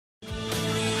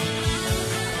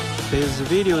These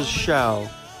videos show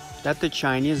that the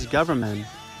Chinese government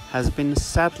has been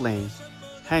settling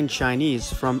Han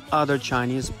Chinese from other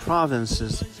Chinese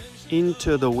provinces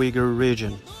into the Uyghur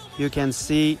region. You can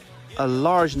see a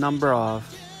large number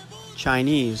of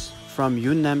Chinese from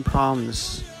Yunnan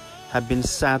province have been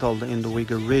settled in the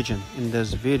Uyghur region in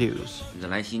these videos.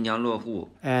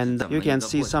 And you can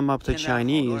see some of the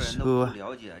Chinese who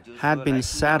had been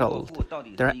settled.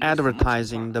 They're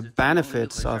advertising the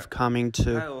benefits of coming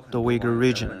to the Uyghur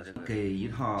region,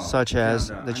 such as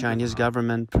the Chinese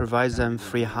government provides them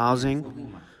free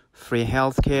housing, free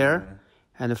health care,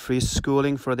 and free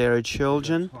schooling for their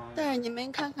children.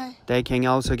 They can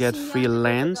also get free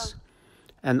lands,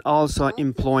 and also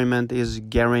employment is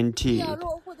guaranteed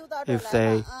if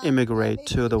they immigrate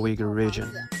to the Uyghur region.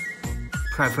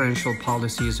 Preferential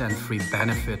policies and free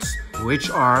benefits, which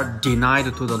are denied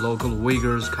to the local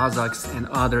Uyghurs, Kazakhs, and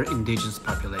other indigenous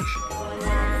population.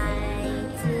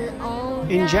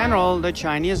 In general, the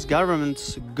Chinese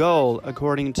government's goal,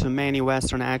 according to many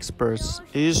Western experts,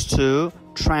 is to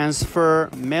transfer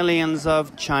millions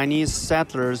of Chinese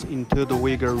settlers into the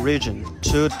Uyghur region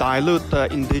to dilute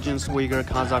the indigenous Uyghur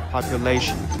Kazakh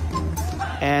population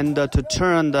and to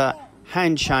turn the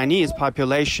Han Chinese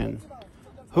population,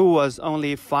 who was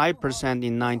only 5%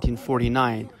 in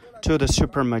 1949, to the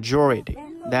supermajority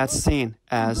that's seen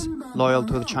as loyal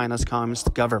to China's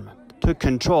communist government, to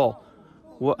control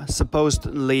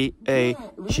supposedly a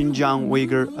Xinjiang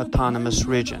Uyghur autonomous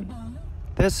region.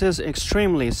 This is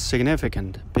extremely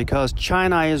significant because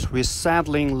China is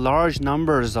resettling large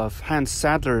numbers of Han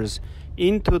settlers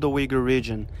into the Uyghur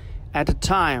region at a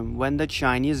time when the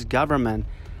Chinese government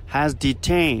has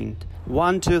detained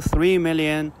 1 to 3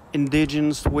 million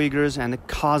indigenous Uyghurs and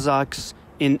Kazakhs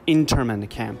in internment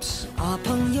camps.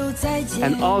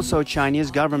 And also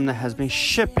Chinese government has been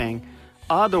shipping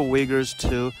other Uyghurs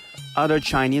to other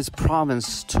Chinese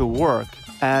provinces to work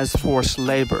as forced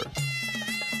labor.